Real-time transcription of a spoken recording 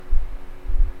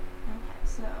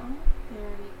So, there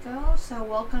we go. So,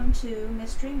 welcome to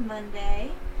Mystery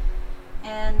Monday.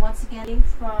 And once again,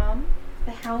 from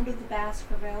The Hound of the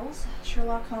Baskervilles,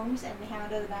 Sherlock Holmes and the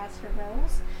Hound of the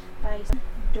Baskervilles by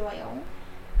Doyle.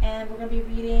 And we're going to be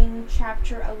reading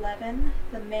Chapter 11,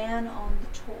 The Man on the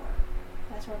Tour.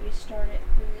 That's where we started.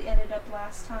 We ended up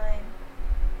last time.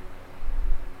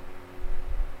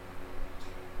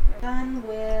 We're done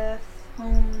with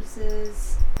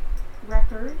Holmes's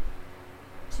record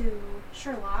to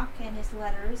Sherlock and his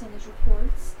letters and his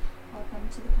reports. Welcome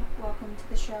to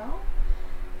the show.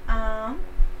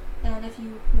 And if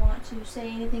you want to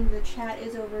say anything, the chat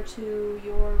is over to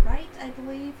your right, I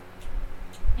believe.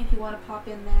 If you want to pop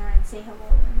in there and say hello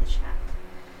in the chat.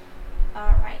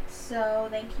 Alright, so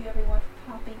thank you everyone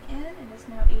for popping in. It is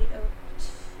now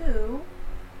 8:02.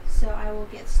 So I will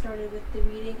get started with the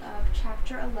reading of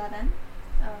Chapter 11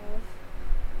 of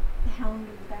The Hound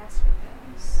of the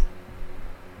Baskervilles.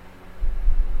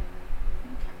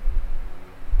 Okay.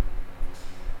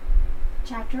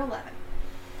 Chapter 11.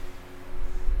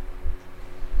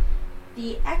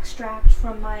 The extract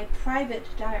from my private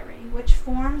diary, which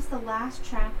forms the last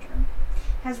chapter,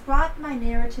 has brought my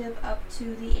narrative up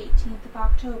to the 18th of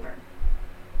October.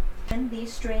 And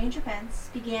these strange events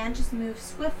began to move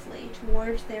swiftly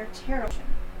towards their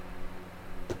termination.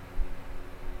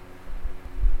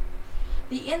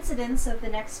 The incidents of the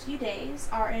next few days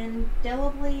are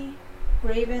indelibly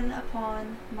graven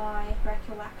upon my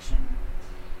recollection,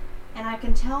 and I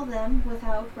can tell them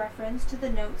without reference to the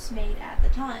notes made at the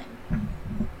time.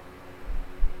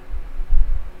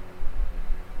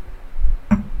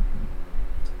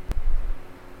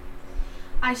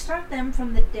 I start them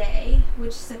from the day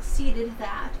which succeeded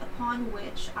that upon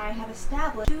which I had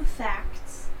established two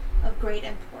facts of great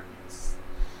importance.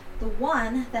 The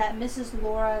one, that Mrs.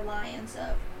 Laura Lyons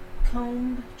of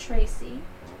Combe Tracy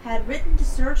had written to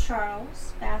Sir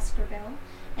Charles Baskerville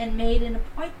and made an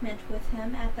appointment with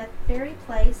him at that very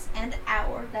place and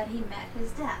hour that he met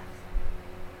his death.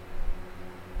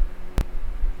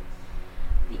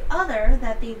 The other,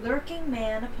 that the lurking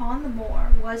man upon the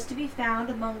moor was to be found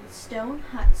among the stone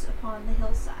huts upon the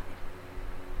hillside.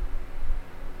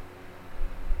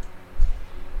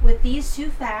 With these two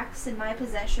facts in my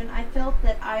possession, I felt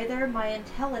that either my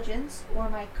intelligence or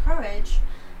my courage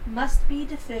must be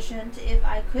deficient if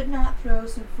I could not throw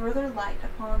some further light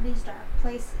upon these dark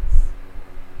places.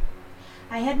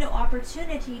 I had no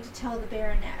opportunity to tell the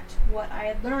baronet what I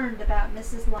had learned about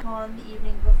Mrs. Lyons upon the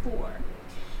evening before,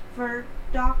 for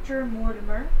Dr.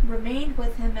 Mortimer remained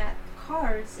with him at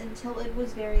cards until it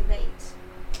was very late.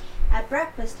 At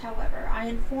breakfast, however, I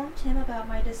informed him about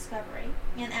my discovery,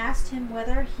 and asked him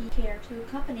whether he cared to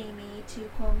accompany me to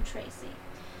Combe Tracy.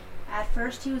 At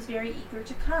first he was very eager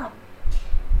to come,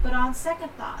 but on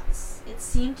second thoughts, it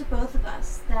seemed to both of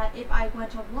us that if I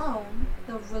went alone,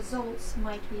 the results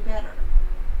might be better.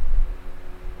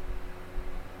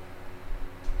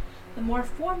 The more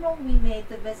formal we made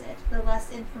the visit, the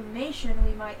less information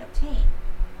we might obtain.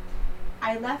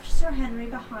 I left Sir Henry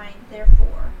behind,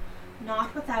 therefore,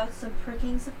 not without some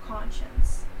prickings of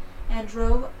conscience, and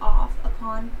drove off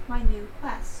upon my new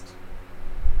quest.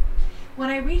 When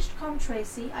I reached Combe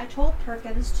Tracy, I told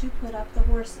Perkins to put up the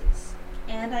horses,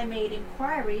 and I made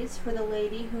inquiries for the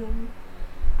lady whom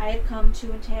I had come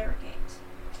to interrogate.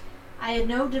 I had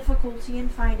no difficulty in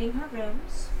finding her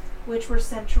rooms, which were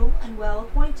central and well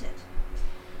appointed.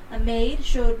 A maid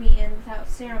showed me in without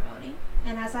ceremony,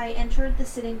 and as I entered the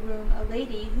sitting room, a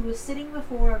lady who was sitting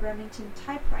before a Remington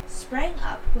typewriter sprang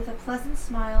up with a pleasant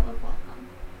smile of welcome.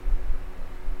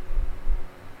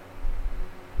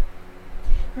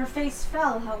 Her face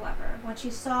fell, however, when she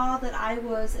saw that I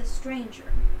was a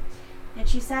stranger, and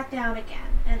she sat down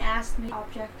again and asked me the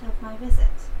object of my visit.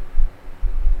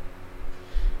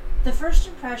 The first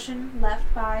impression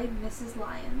left by Mrs.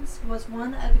 Lyons was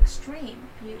one of extreme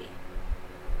beauty.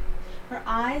 Her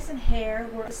eyes and hair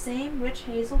were the same rich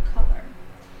hazel color,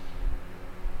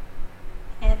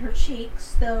 and her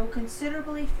cheeks, though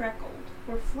considerably freckled,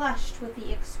 were flushed with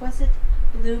the exquisite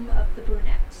bloom of the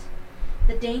brunette,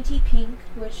 the dainty pink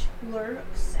which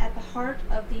lurks at the heart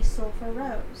of the sulphur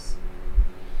rose.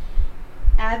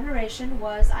 Admiration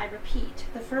was, I repeat,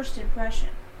 the first impression,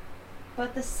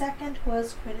 but the second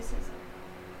was criticism.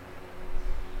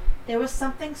 There was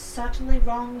something subtly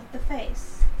wrong with the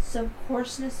face, some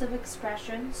coarseness of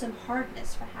expression, some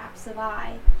hardness, perhaps, of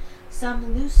eye,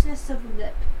 some looseness of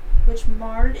lip, which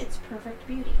marred its perfect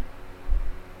beauty.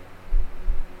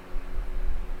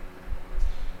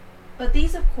 But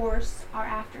these, of course, are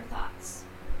afterthoughts.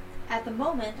 At the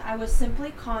moment, I was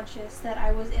simply conscious that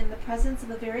I was in the presence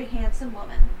of a very handsome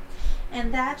woman,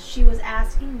 and that she was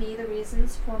asking me the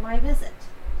reasons for my visit.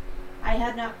 I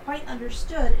had not quite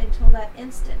understood until that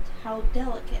instant how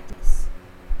delicate it is.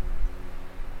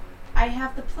 "I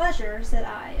have the pleasure," said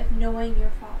I, "of knowing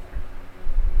your father."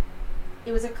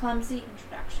 It was a clumsy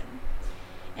introduction,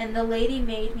 and the lady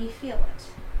made me feel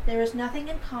it. There is nothing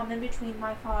in common between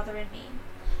my father and me.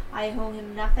 I owe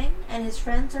him nothing, and his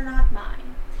friends are not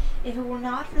mine. If it were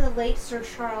not for the late Sir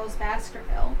Charles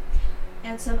Baskerville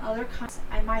and some other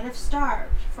I might have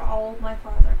starved for all my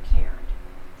father cared.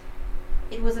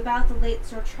 It was about the late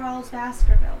Sir Charles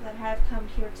Baskerville that I have come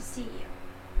here to see you.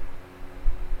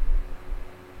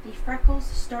 The freckles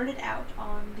started out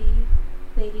on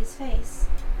the lady's face.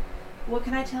 "What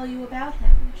can I tell you about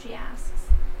him?" she asks,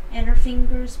 and her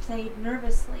fingers played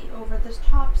nervously over the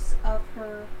tops of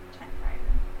her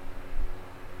typewriter.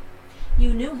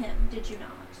 "You knew him, did you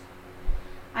not?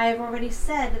 I have already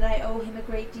said that I owe him a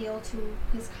great deal to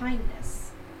his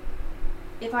kindness.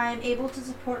 If I am able to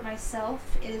support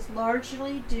myself, it is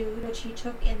largely due to which he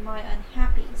took in my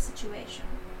unhappy situation."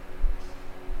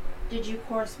 "Did you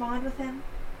correspond with him?"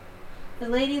 The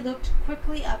lady looked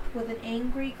quickly up with an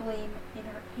angry gleam in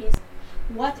her face.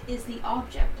 "What is the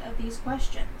object of these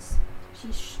questions?"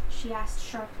 she asked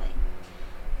sharply.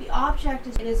 "The object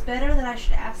is, it is better that I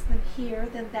should ask them here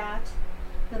than that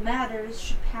the matters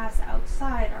should pass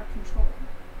outside our control."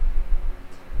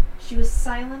 She was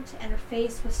silent, and her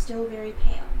face was still very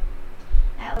pale.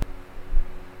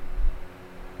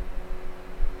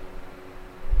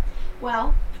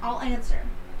 "Well, I'll answer,"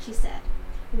 she said.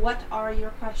 "What are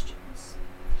your questions?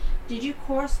 Did you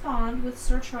correspond with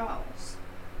Sir Charles?"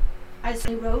 "I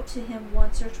wrote to him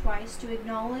once or twice to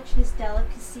acknowledge his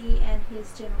delicacy and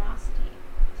his generosity."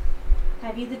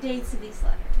 "Have you the dates of these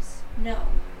letters?" "No."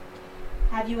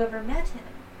 "Have you ever met him?"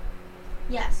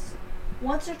 "Yes,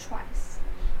 once or twice,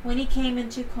 when he came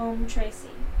into Coombe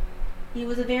Tracey. He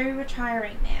was a very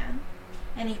retiring man,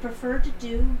 and he preferred to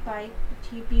do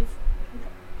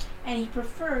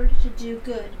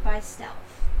good by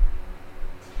stealth.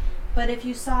 But if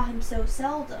you saw him so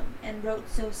seldom, and wrote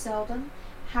so seldom,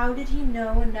 how did he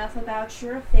know enough about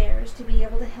your affairs to be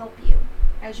able to help you,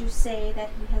 as you say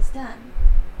that he has done?"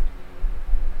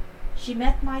 She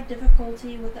met my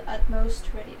difficulty with the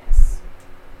utmost readiness.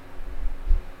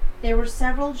 "There were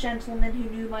several gentlemen who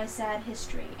knew my sad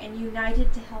history, and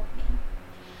united to help me.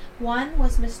 One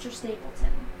was Mr.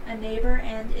 Stapleton, a neighbor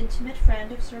and intimate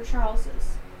friend of Sir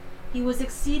Charles's. He was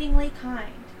exceedingly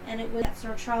kind, and it was that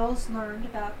Sir Charles learned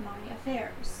about my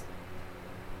affairs.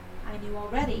 I knew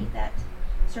already that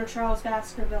Sir Charles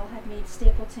Baskerville had made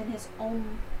Stapleton his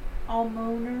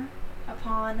almoner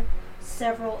upon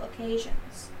several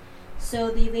occasions, so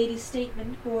the lady's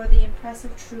statement bore the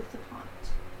impressive truth upon it."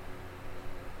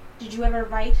 "Did you ever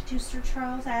write to Sir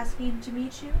Charles asking him to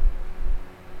meet you?"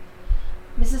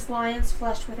 Mrs. Lyons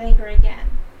flushed with anger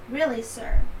again. "Really,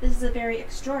 sir, this is a very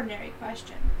extraordinary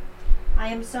question. I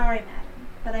am sorry, madam,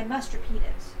 but I must repeat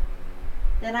it."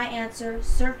 "Then I answer,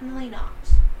 certainly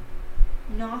not."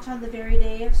 "Not on the very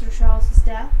day of Sir Charles's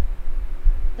death?"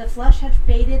 The flush had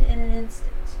faded in an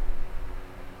instant,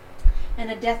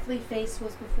 and a deathly face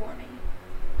was before me.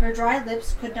 Her dry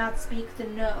lips could not speak the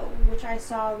 "no" which I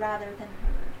saw rather than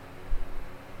heard.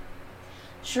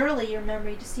 "Surely your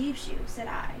memory deceives you," said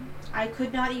I. "I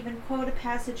could even quote a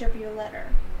passage of your letter.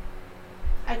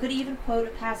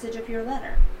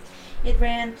 It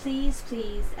ran, 'Please,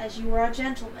 please, as you are a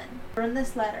gentleman, burn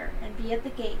this letter and be at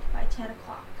the gate by 10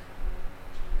 o'clock.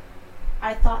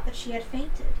 I thought that she had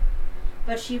fainted,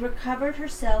 but she recovered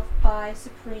herself by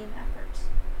supreme effort.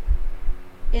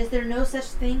 "Is there no such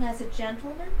thing as a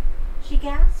gentleman?" she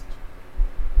gasped.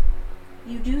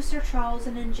 "You do Sir Charles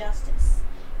an injustice.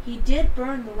 He did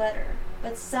burn the letter,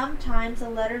 but sometimes a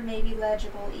letter may be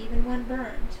legible even when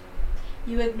burned.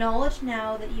 You acknowledge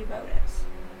now that you wrote it."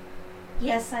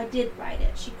 "Yes, I did write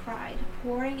it," she cried,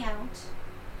 pouring out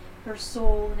her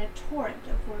soul in a torrent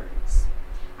of words.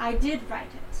 "I did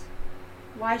write it.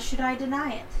 Why should I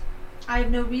deny it? I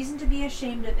have no reason to be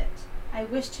ashamed of it. I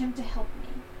wished him to help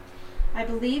me. I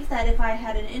believed that if I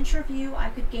had an interview I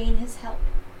could gain his help,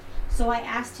 so I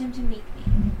asked him to meet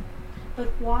me. But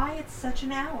why at such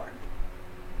an hour?"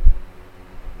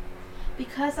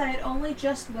 "Because I had only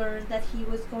just learned that he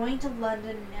was going to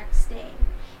London next day,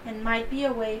 and might be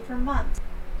away for months.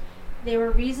 There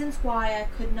were reasons why I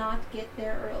could not get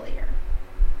there earlier.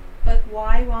 But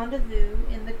why rendezvous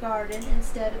in the garden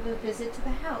instead of a visit to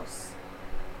the house?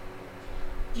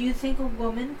 Do you think a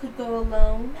woman could go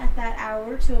alone at that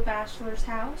hour to a bachelor's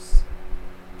house?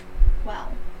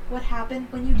 Well, what happened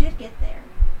when you did get there?"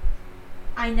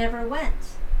 "I never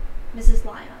went, Mrs.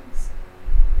 Lyons."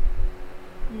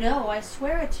 No, I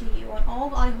swear it to you on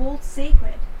all I hold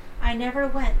sacred. I never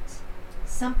went.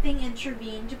 Something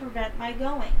intervened to prevent my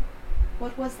going.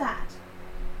 What was that?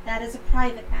 That is a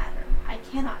private matter. I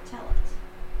cannot tell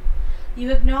it.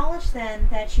 You acknowledge then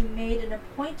that you made an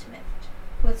appointment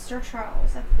with Sir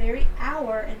Charles at the very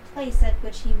hour and place at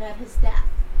which he met his death,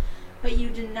 but you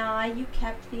deny you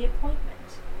kept the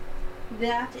appointment.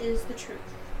 That is the truth.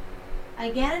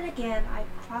 Again and again I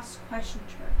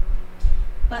cross-questioned her,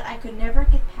 but I could never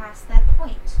get past that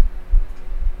point.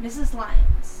 Mrs.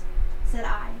 Lyons, said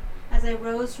I, as I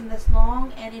rose from this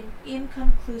long and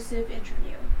inconclusive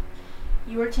interview,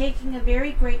 you are taking a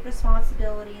very great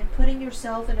responsibility and putting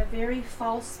yourself in a very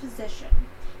false position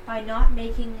by not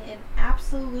making an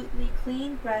absolutely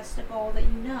clean breast of all that you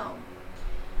know.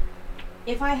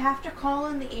 If I have to call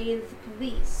in the aid of the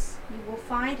police, you will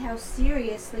find how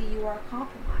seriously you are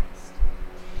compromised.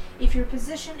 If your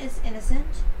position is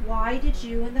innocent, why did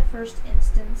you in the first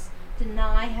instance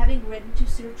deny having written to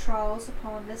Sir Charles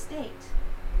upon this date?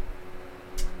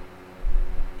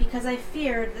 Because I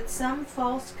feared that some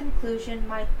false conclusion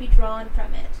might be drawn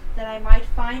from it, that I might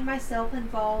find myself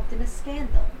involved in a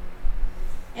scandal.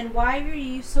 And why were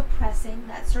you so pressing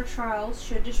that Sir Charles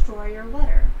should destroy your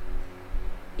letter?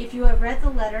 If you have read the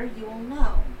letter, you will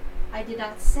know. I did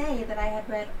not say that I had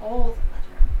read all the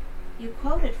letter. You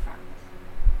quoted from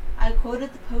it. I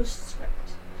quoted the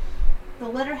postscript. The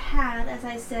letter had, as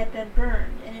I said, been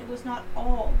burned, and it was not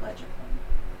all legible.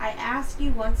 I ask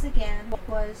you once again what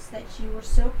was that you were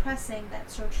so pressing that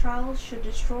Sir Charles should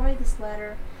destroy this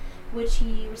letter which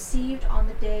he received on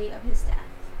the day of his death.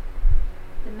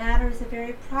 The matter is a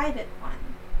very private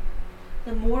one.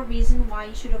 The more reason why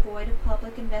you should avoid a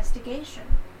public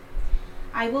investigation.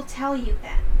 I will tell you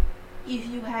then. If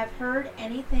you have heard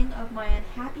anything of my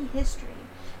unhappy history,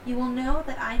 you will know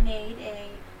that I made a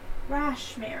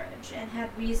rash marriage and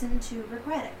had reason to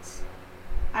regret it.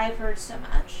 I have heard so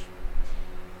much.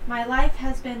 My life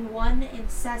has been one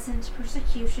incessant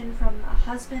persecution from a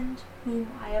husband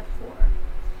whom I abhor.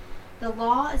 The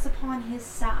law is upon his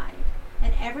side,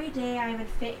 and every day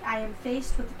I am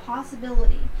faced with the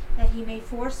possibility that he may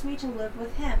force me to live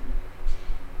with him.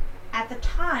 At the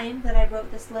time that I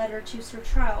wrote this letter to Sir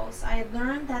Charles, I had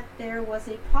learned that there was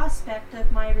a prospect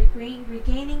of my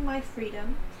regaining my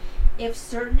freedom if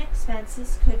certain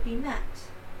expenses could be met.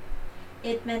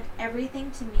 It meant everything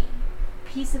to me.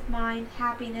 Peace of mind,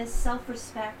 happiness,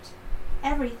 self-respect,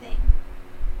 everything.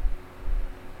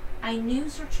 I knew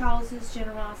Sir Charles's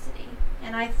generosity,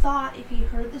 and I thought if he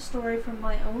heard the story from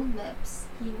my own lips,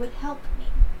 he would help me.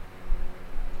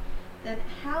 Then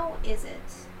how is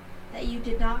it that you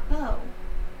did not go?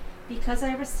 Because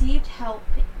I received help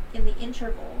in the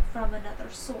interval from another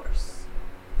source.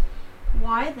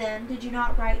 Why then did you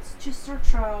not write to Sir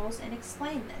Charles and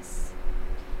explain this?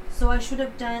 So I should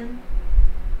have done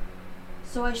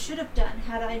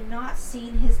had I not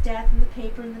seen his death in the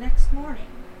paper the next morning.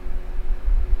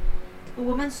 The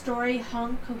woman's story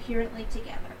hung coherently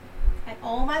together, and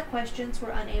all my questions were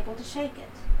unable to shake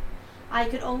it. I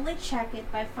could only check it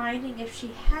by finding if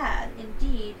she had,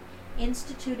 indeed,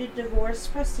 instituted divorce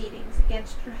proceedings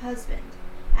against her husband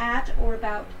at or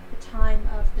about the time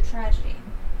of the tragedy.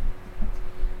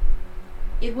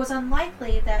 It was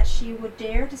unlikely that she would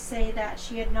dare to say that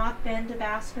she had not been to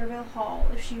Baskerville Hall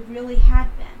if she really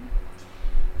had been,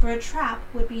 for a trap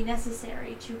would be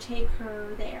necessary to take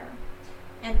her there,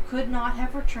 and could not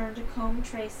have returned to Combe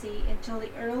Tracy until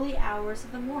the early hours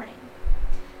of the morning.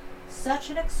 Such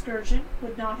an excursion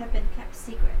would not have been kept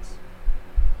secret.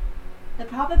 The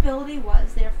probability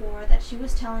was, therefore, that she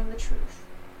was telling the truth,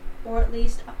 or at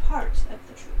least a part of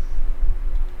the truth.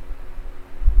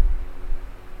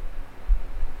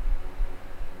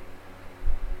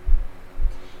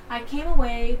 I came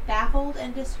away baffled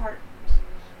and disheartened.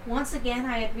 Once again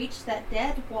I had reached that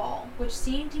dead wall, which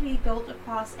seemed to be built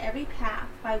across every path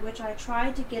by which I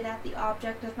tried to get at the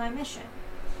object of my mission.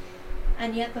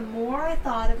 And yet the more I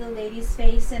thought of the lady's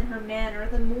face and her manner,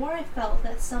 the more I felt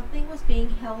that something was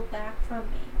being held back from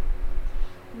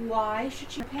me. Why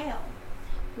should she pale?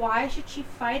 Why should she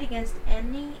fight against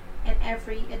any and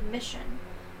every admission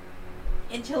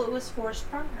until it was forced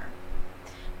from her?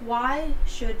 Why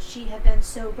should she have been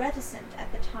so reticent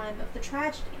at the time of the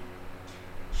tragedy?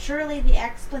 Surely the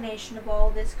explanation of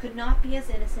all this could not be as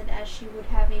innocent as she would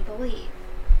have me believe.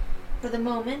 For the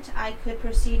moment I could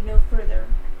proceed no further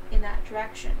in that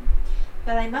direction,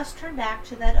 but I must turn back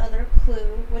to that other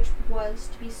clue which was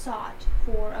to be sought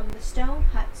for among the stone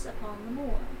huts upon the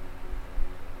moor.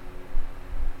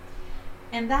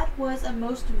 And that was a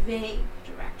most vague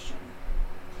direction.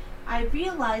 I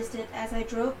realized it as I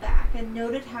drove back and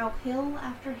noted how hill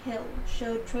after hill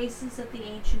showed traces of the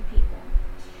ancient people.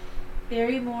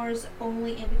 Barrymore's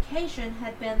only indication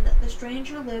had been that the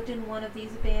stranger lived in one of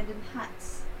these abandoned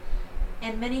huts,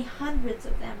 and many hundreds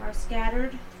of them are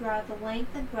scattered throughout the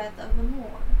length and breadth of the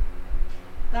moor.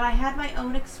 But I had my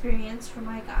own experience for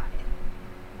my guide,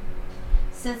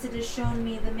 since it has shown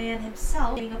me the man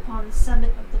himself sitting upon the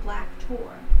summit of the Black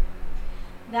Tor.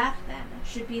 That, then,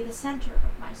 should be the center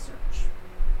of my search.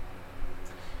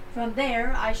 From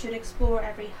there I should explore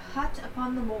every hut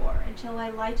upon the moor until I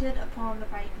lighted upon the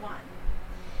right one.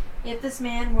 If this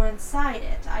man were inside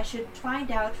it, I should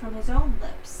find out from his own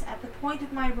lips, at the point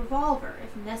of my revolver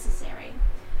if necessary,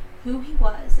 who he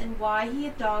was and why he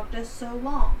had dogged us so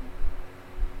long.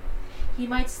 He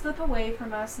might slip away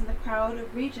from us in the crowd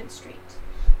of Regent Street,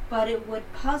 but it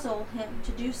would puzzle him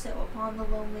to do so upon the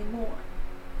lonely moor.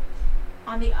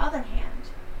 On the other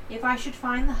hand, if I should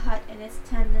find the hut and its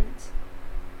tenant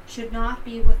should not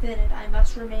be within it, I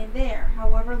must remain there,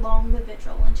 however long the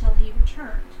vigil, until he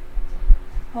returned.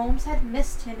 Holmes had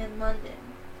missed him in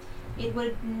London. It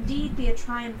would indeed be a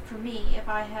triumph for me if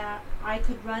I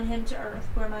could run him to earth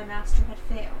where my master had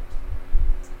failed.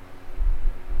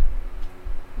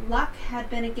 Luck had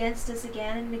been against us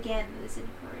again and again in this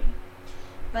inquiry,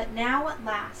 but now at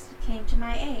last it came to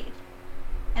my aid,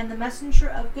 and the messenger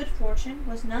of good fortune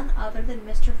was none other than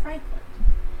Mr. Frankland,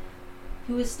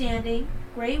 who was standing,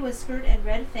 grey-whiskered and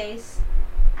red-faced,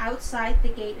 outside the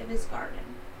gate of his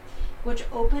garden, which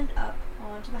opened up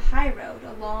onto the high road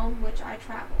along which I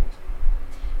traveled.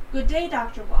 "Good day,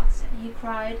 Dr. Watson," he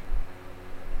cried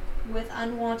with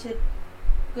unwonted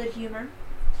good humor.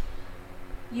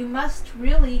 "You must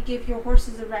really give your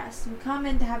horses a rest and come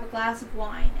in to have a glass of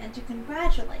wine and to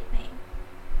congratulate me."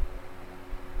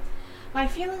 My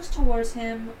feelings towards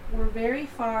him were very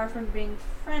far from being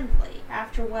friendly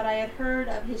after what I had heard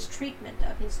of his treatment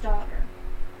of his daughter.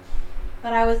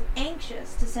 But I was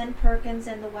anxious to send Perkins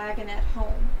and the wagonette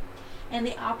home, and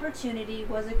the opportunity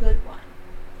was a good one.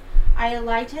 I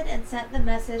alighted and sent the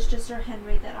message to Sir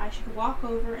Henry that I should walk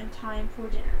over in time for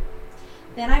dinner.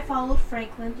 Then I followed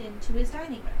Frankland into his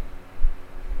dining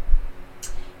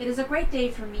room. "It is a great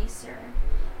day for me, sir.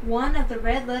 One of the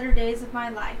red-letter days of my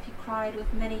life," he cried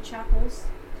with many chuckles.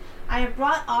 "I have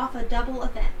brought off a double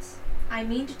event. I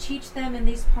mean to teach them in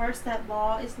these parts that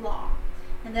law is law,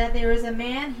 and that there is a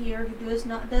man here who does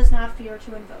not fear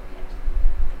to invoke it.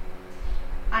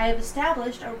 I have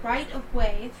established a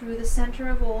right-of-way through the center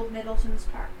of Old Middleton's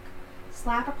Park.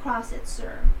 Slap across it,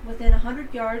 sir, within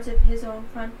 100 yards of his own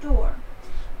front door.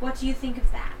 What do you think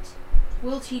of that?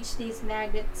 We'll teach these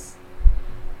magnates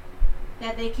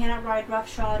that they cannot ride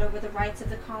roughshod over the rights of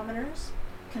the commoners.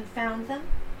 Confound them.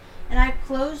 And I've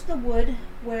closed the wood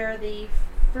where the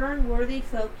fern-worthy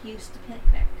folk used to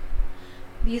picnic.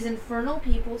 These infernal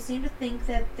people seem to think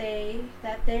that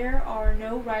there are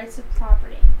no rights of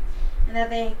property, and that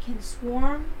they can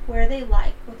swarm where they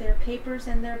like with their papers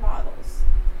and their bottles.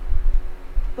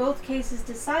 Both cases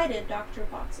decided, Dr.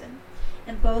 Watson,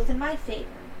 and both in my favor.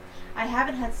 I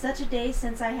haven't had such a day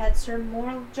since I had Sir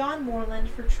John Morland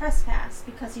for trespass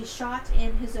because he shot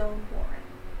in his own warren."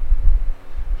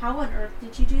 "How on earth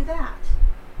did you do that?"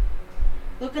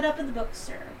 "Look it up in the book,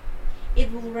 sir.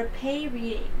 It will repay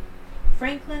reading.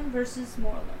 Frankland versus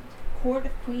Morland, Court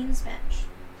of Queen's Bench.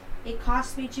 It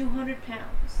cost me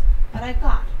 £200, but I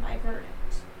got my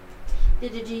verdict."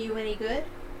 "Did it do you any good?"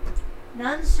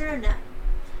 "None, sir, none.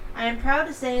 I am proud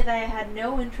to say that I had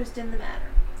no interest in the matter.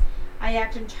 I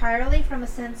act entirely from a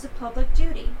sense of public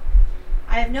duty.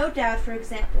 I have no doubt, for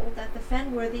example, that the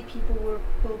Fenworthy people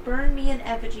will burn me in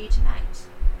effigy tonight.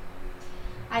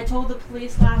 I told the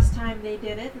police last time they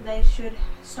did it that they should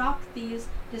stop these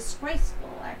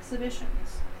disgraceful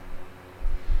exhibitions.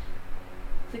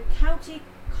 The county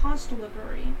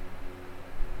constabulary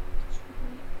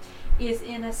is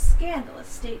in a scandalous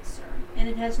state, sir, and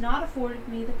it has not afforded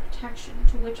me the protection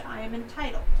to which I am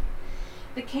entitled.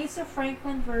 The case of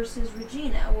Frankland versus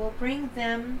Regina will bring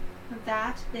them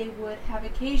that they would have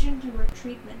occasion to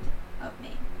treatment of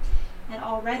me, and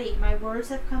already my words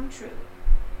have come true."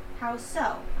 "How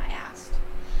so?" I asked.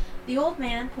 The old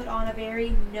man put on a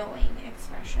very knowing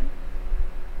expression.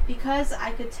 "Because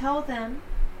I could tell them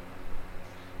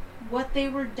what they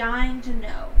were dying to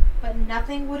know, but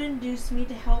nothing would induce me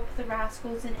to help the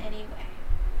rascals in any way.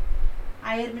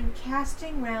 I had been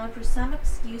casting round for some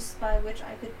excuse by which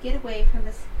I could get away from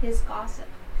his gossip,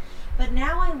 but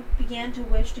now I began to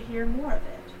wish to hear more of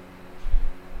it.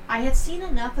 I had seen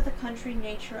enough of the country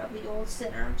nature of the old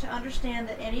sinner to understand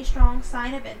that any strong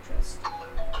sign of interest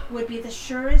would be the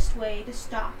surest way to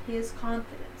stop his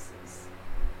confidences.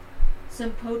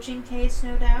 Some poaching case,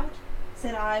 no doubt,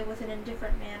 said I with an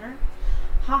indifferent manner.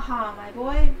 Ha ha, my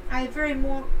boy, I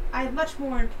have much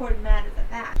more important matter than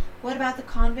that. What about the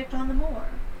convict on the moor?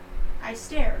 I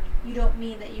stared. You don't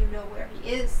mean that you know where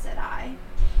he is, said I.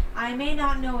 I may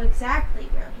not know exactly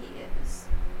where he is,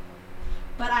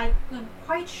 but I am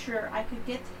quite sure I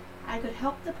could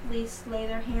help the police lay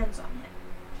their hands on him.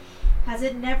 Has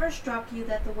it never struck you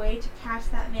that the way to catch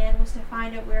that man was to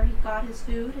find out where he got his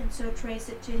food and so trace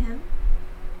it to him?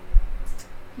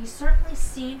 He certainly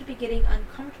seemed to be getting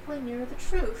uncomfortably near the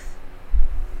truth.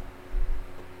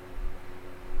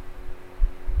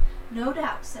 No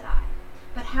doubt, said I.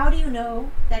 But how do you know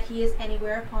that he is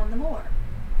anywhere upon the moor?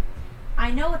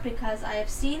 I know it because I have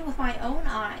seen with my own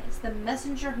eyes the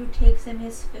messenger who takes him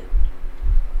his food.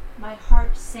 My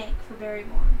heart sank for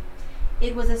Barrymore.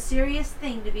 It was a serious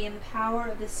thing to be in the power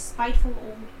of this spiteful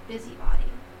old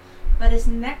busybody, but his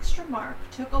next remark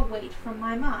took a weight from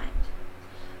my mind.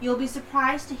 You'll be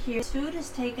surprised to hear his food is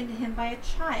taken to him by a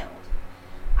child.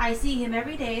 I see him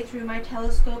every day through my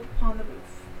telescope upon the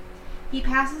roof. He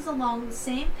passes along the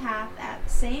same path at the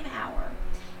same hour,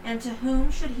 and to whom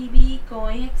should he be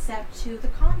going except to the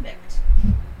convict?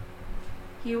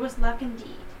 Here was luck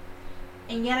indeed,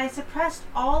 and yet I suppressed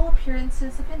all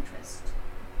appearances of interest.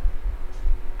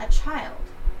 A child.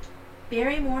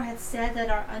 Barrymore had said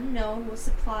that our unknown was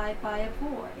supplied by a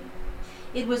boy.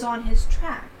 It was on his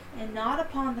track, and not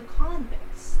upon the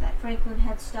convicts, that Franklin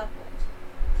had stumbled.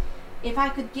 If I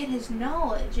could get his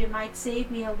knowledge, it might save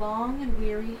me a long and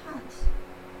weary hunt.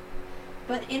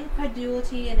 But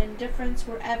incredulity and indifference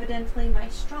were evidently my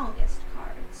strongest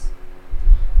cards.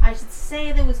 I should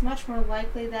say that it was much more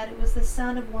likely that it was the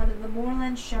son of one of the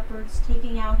moorland shepherds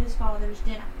taking out his father's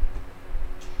dinner.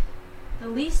 The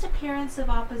least appearance of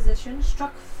opposition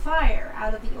struck fire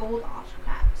out of the old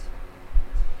autocrat.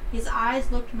 His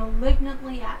eyes looked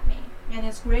malignantly at me, and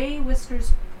his gray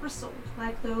whiskers bristled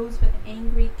like those of an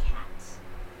angry cat.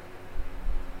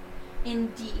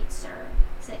 Indeed, sir,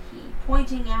 said he,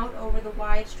 pointing out over the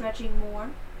wide-stretching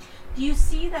moor. Do you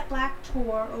see that black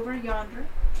tor over yonder?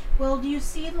 Well, do you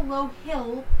see the low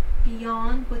hill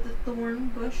beyond with the thorn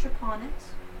bush upon it?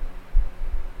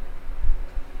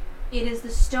 It is the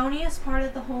stoniest part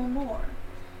of the whole moor.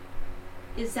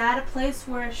 Is that a place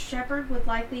where a shepherd would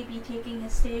likely be taking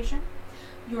his station?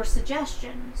 Your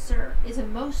suggestion, sir, is a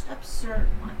most absurd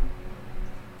one.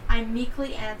 I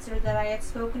meekly answered that I had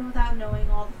spoken without knowing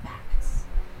all the facts.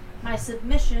 My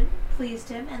submission pleased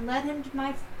him and led him to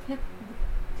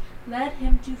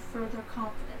further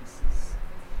confidences.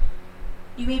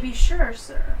 You may be sure,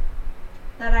 sir,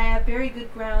 that I have very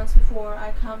good grounds before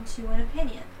I come to an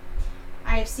opinion.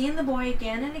 I have seen the boy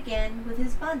again and again with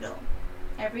his bundle,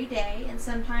 every day, and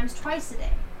sometimes twice a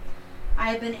day.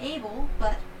 I have been able,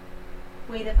 but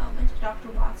wait a moment, Dr.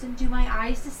 Watson, do my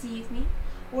eyes deceive me,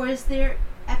 or is there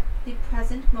at the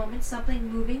present moment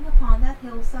something moving upon that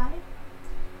hillside?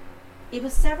 It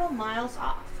was several miles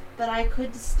off, but I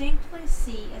could distinctly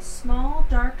see a small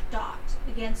dark dot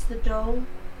against the dull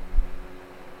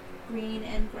green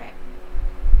and gray.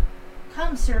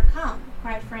 Come, sir, come,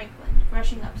 cried Franklin,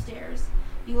 rushing upstairs.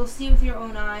 You will see with your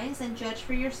own eyes and judge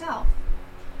for yourself.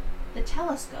 The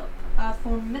telescope, a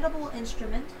formidable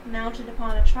instrument mounted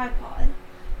upon a tripod,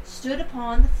 stood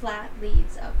upon the flat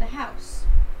leads of the house.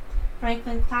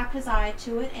 Franklin clapped his eye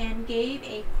to it and gave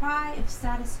a cry of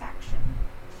satisfaction.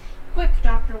 Quick,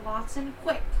 Dr. Watson,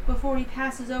 quick, before he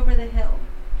passes over the hill.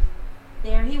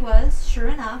 There he was, sure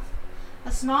enough,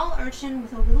 a small urchin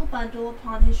with a little bundle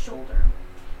upon his shoulder,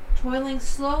 toiling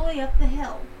slowly up the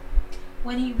hill.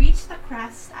 When he reached the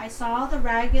crest, I saw the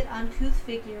ragged, uncouth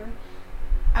figure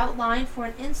outlined for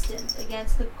an instant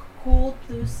against the cold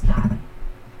blue sky.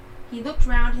 He looked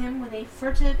round him with a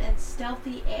furtive and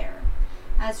stealthy air,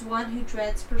 as one who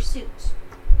dreads pursuit.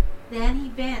 Then he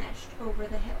vanished over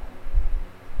the hill.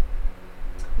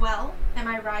 Well, am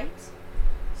I right?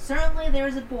 Certainly there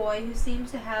is a boy who seems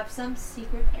to have some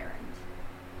secret errand.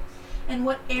 And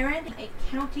what errand a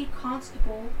county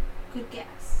constable could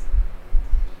guess.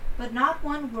 But not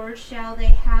one word shall they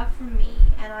have from me,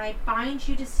 and I bind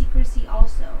you to secrecy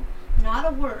also. Not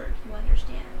a word, you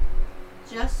understand.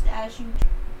 Just as you do.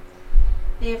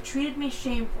 They have treated me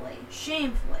shamefully,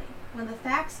 shamefully. When the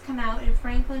facts come out in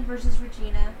Franklin versus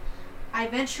Regina, I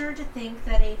venture to think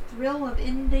that a thrill of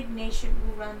indignation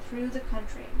will run through the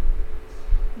country.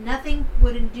 Nothing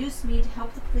would induce me to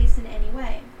help the police in any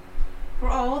way. For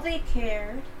all they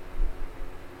cared,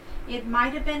 it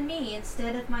might have been me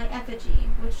instead of my effigy,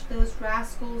 which those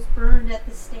rascals burned at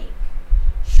the stake.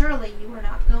 Surely you are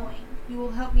not going. You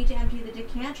will help me to empty the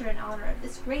decanter in honor of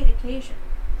this great occasion.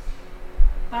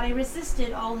 but I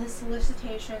resisted all his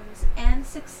solicitations and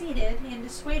succeeded in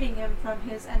dissuading him from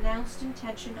his announced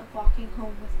intention of walking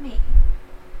home with me.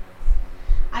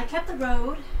 I kept the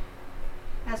road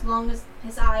as long as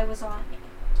his eye was on me,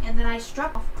 and then I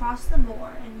struck off across the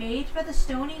moor and made for the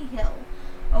stony hill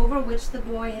over which the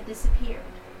boy had disappeared.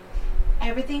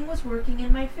 Everything was working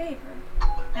in my favor,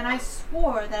 and I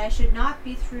swore that I should not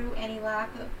be through any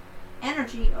lack of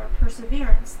energy or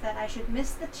perseverance, that I should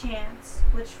miss the chance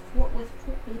which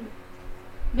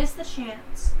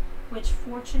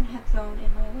fortune had thrown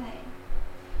in my way.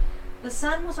 The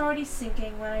sun was already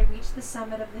sinking when I reached the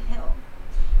summit of the hill,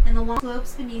 and the long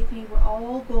slopes beneath me were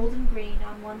all golden green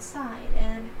on one side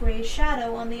and gray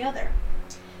shadow on the other.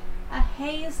 A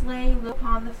haze lay low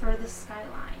upon the furthest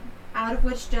skyline, out of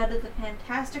which jutted the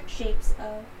fantastic shapes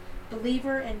of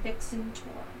Believer and Vixen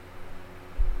Tor.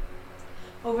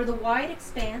 Over the wide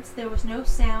expanse there was no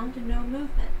sound and no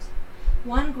movement.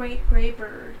 One great gray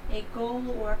bird, a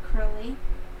gull or a curlew,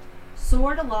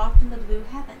 soared aloft in the blue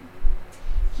heaven.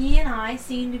 He and I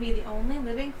seemed to be the only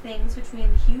living things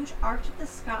between the huge arch of the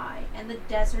sky and the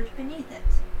desert beneath it.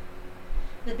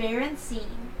 The barren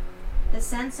scene, the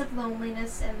sense of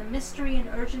loneliness, and the mystery and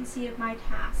urgency of my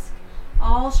task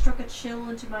all struck a chill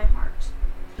into my heart.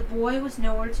 The boy was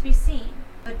nowhere to be seen,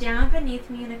 but down beneath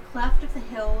me in a cleft of the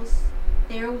hills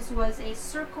there was a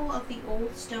circle of the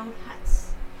old stone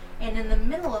huts, and in the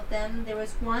middle of them there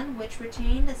was one which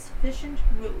retained a sufficient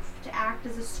roof to act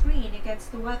as a screen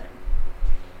against the weather.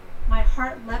 My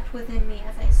heart leapt within me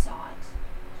as I saw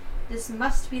it. This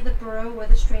must be the burrow where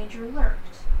the stranger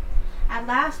lurked. At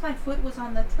last my foot was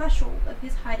on the threshold of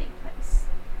his hiding place.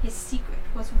 His secret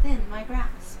was within my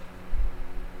grasp.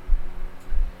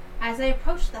 As I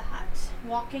approached the hut,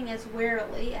 walking as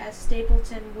warily as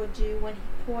Stapleton would do when he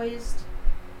poised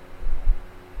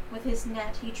with his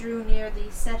net he drew near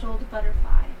the settled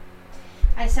butterfly,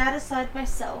 I satisfied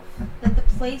myself that the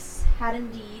place had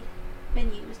indeed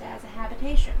been used as a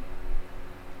habitation.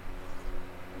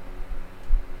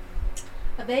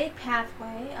 A vague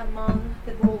pathway among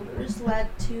the boulders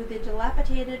led to the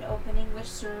dilapidated opening which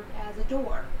served as a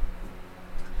door.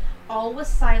 All was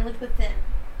silent within.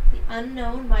 The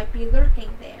unknown might be lurking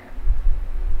there,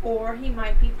 or he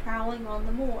might be prowling on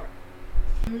the moor.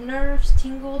 My nerves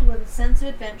tingled with a sense of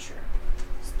adventure.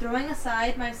 Throwing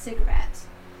aside my cigarette,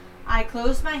 I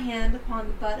closed my hand upon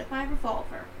the butt of my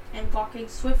revolver, and walking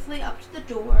swiftly up to the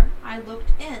door, I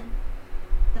looked in.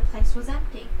 The place was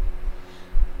empty,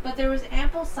 but there was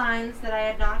ample signs that I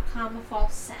had not come a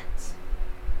false scent.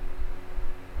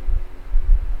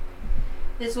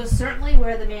 This was certainly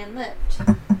where the man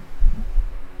lived.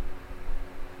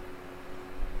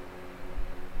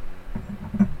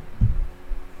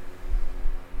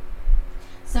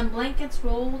 Some blankets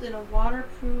rolled in a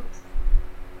waterproof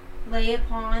lay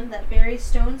upon that very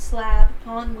stone slab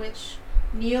upon which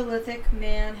Neolithic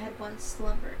man had once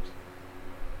slumbered.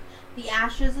 The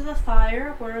ashes of a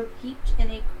fire were heaped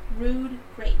in a rude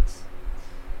grate.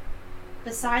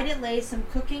 Beside it lay some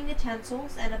cooking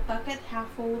utensils and a bucket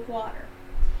half full of water.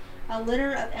 A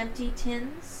litter of empty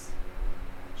tins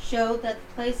showed that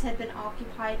the place had been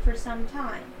occupied for some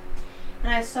time,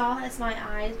 and I saw as my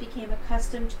eyes became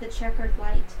accustomed to the checkered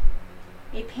light,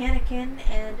 a pannikin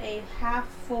and a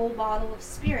half-full bottle of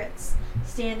spirits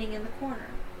standing in the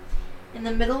corner. In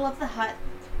the middle of the hut,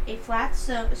 a flat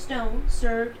stone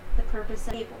served the purpose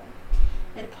of a table,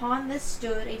 and upon this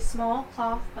stood a small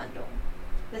cloth bundle,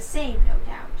 the same, no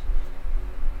doubt,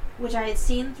 which I had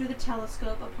seen through the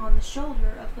telescope upon the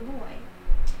shoulder of the boy.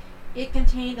 It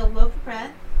contained a loaf of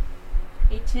bread,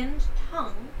 a tinned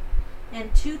tongue,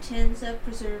 and 2 tins of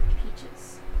preserved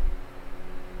peaches.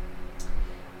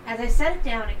 As I set it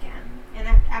down again, and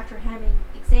after having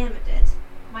examined it,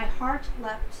 my heart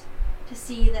leapt to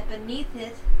see that beneath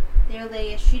it there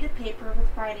lay a sheet of paper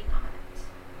with writing on it.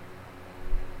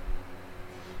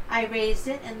 I raised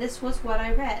it, and this was what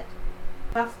I read.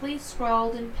 Roughly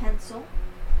scrawled in pencil,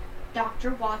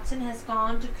 Dr. Watson has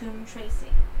gone to Coombe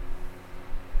Tracey.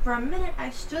 For a minute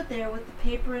I stood there with the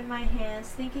paper in my hands,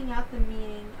 thinking out the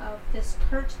meaning of this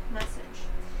curt message.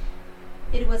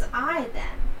 It was I,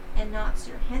 then, and not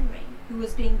Sir Henry, who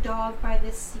was being dogged by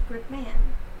this secret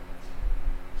man.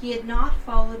 He had not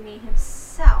followed me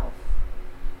himself,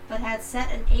 but had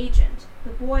set an agent, the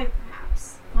boy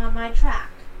perhaps, on my track,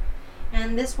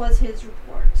 and this was his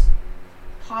report.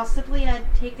 Possibly I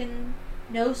had taken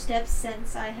no steps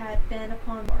since I had been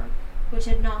upon moor which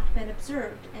had not been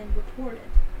observed and reported.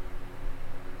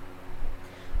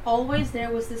 Always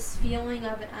there was this feeling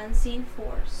of an unseen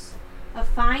force, a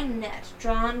fine net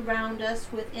drawn round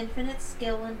us with infinite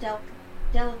skill and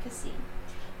delicacy,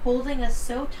 holding us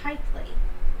so tightly,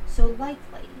 so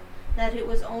lightly that it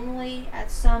was only at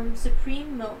some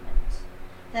supreme moment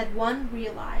that one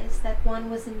realized that one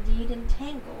was indeed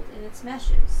entangled in its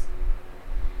meshes.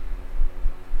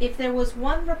 If there was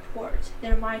one report,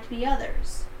 there might be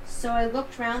others, so I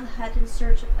looked round the hut in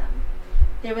search of them.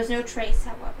 There was no trace,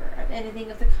 however, of anything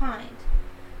of the kind,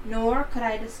 nor could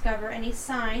I discover any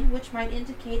sign which might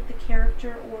indicate the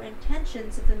character or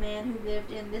intentions of the man who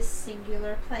lived in this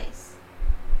singular place,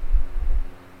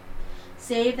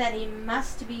 save that he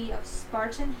must be of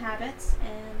Spartan habits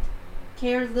and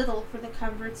cared little for the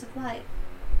comforts of life.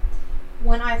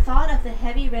 When I thought of the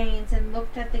heavy rains and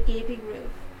looked at the gaping roof,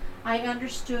 I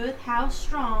understood how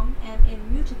strong and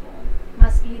immutable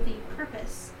must be the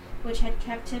purpose which had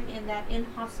kept him in that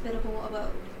inhospitable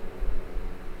abode.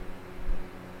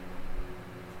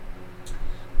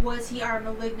 Was he our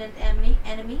malignant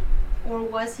enemy, or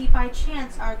was he by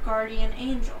chance our guardian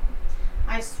angel?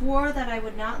 I swore that I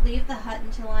would not leave the hut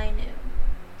until I knew.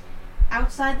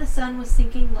 Outside the sun was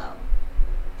sinking low,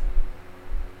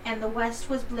 and the west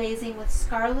was blazing with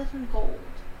scarlet and gold.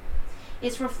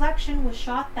 Its reflection was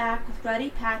shot back with ruddy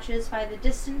patches by the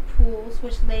distant pools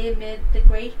which lay amid the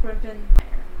great Grimpen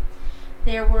mire.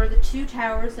 There were the 2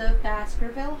 towers of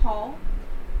Baskerville Hall,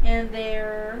 and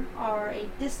there a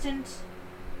distant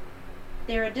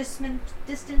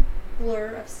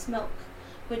blur of smoke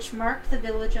which marked the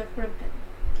village of Grimpen.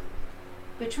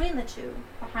 Between the two,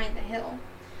 behind the hill,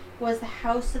 was the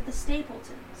house of the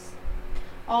Stapletons.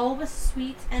 All was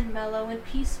sweet and mellow and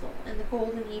peaceful in the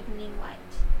golden evening light,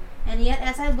 and yet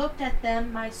as I looked at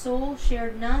them my soul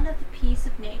shared none of the peace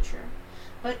of nature,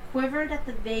 but quivered at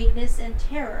the vagueness and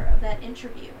terror of that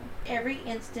interview every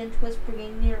instant was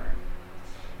bringing nearer.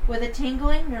 With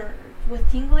tingling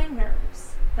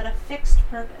nerves, but a fixed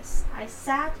purpose, I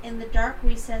sat in the dark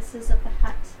recesses of the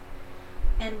hut,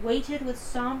 and waited with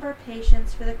somber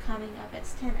patience for the coming of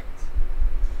its tenant.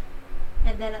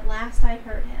 And then at last I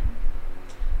heard him.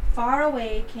 Far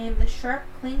away came the sharp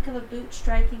clink of a boot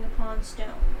striking upon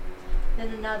stone, then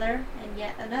another, and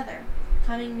yet another,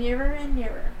 coming nearer and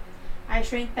nearer. I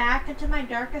shrank back into my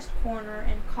darkest corner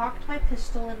and cocked my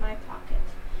pistol in my pocket,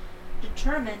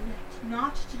 determined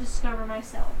not to discover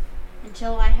myself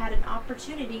until I had an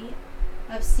opportunity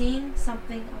of seeing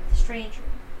something of the stranger.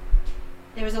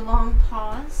 There was a long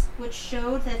pause, which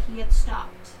showed that he had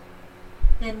stopped.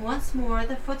 Then once more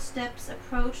the footsteps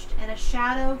approached, and a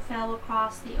shadow fell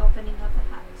across the opening of the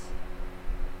hut.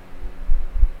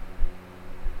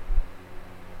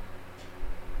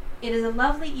 "It is a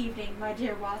lovely evening, my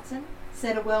dear Watson,"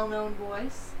 said a well-known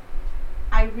voice.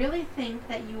 "I really think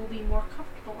that you will be more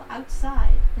comfortable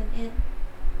outside than in."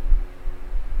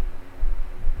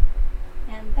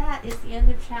 And that is the end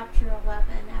of chapter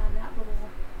 11 and that little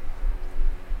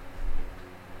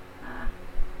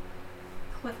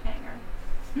cliffhanger.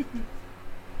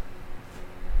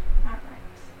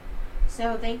 Alright.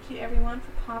 So thank you everyone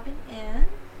for popping in.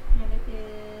 And it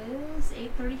is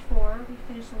 8:34. We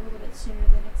finished a little bit sooner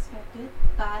than expected.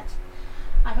 But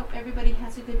I hope everybody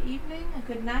has a good evening, a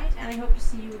good night, and I hope to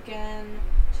see you again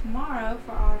tomorrow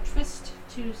for our Twist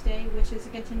Tuesday, which is a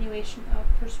continuation of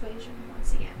Persuasion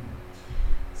once again.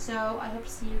 So I hope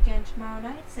to see you again tomorrow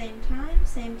night, same time,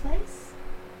 same place,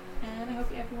 and I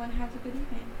hope everyone has a good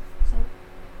evening. So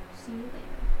see you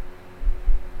later.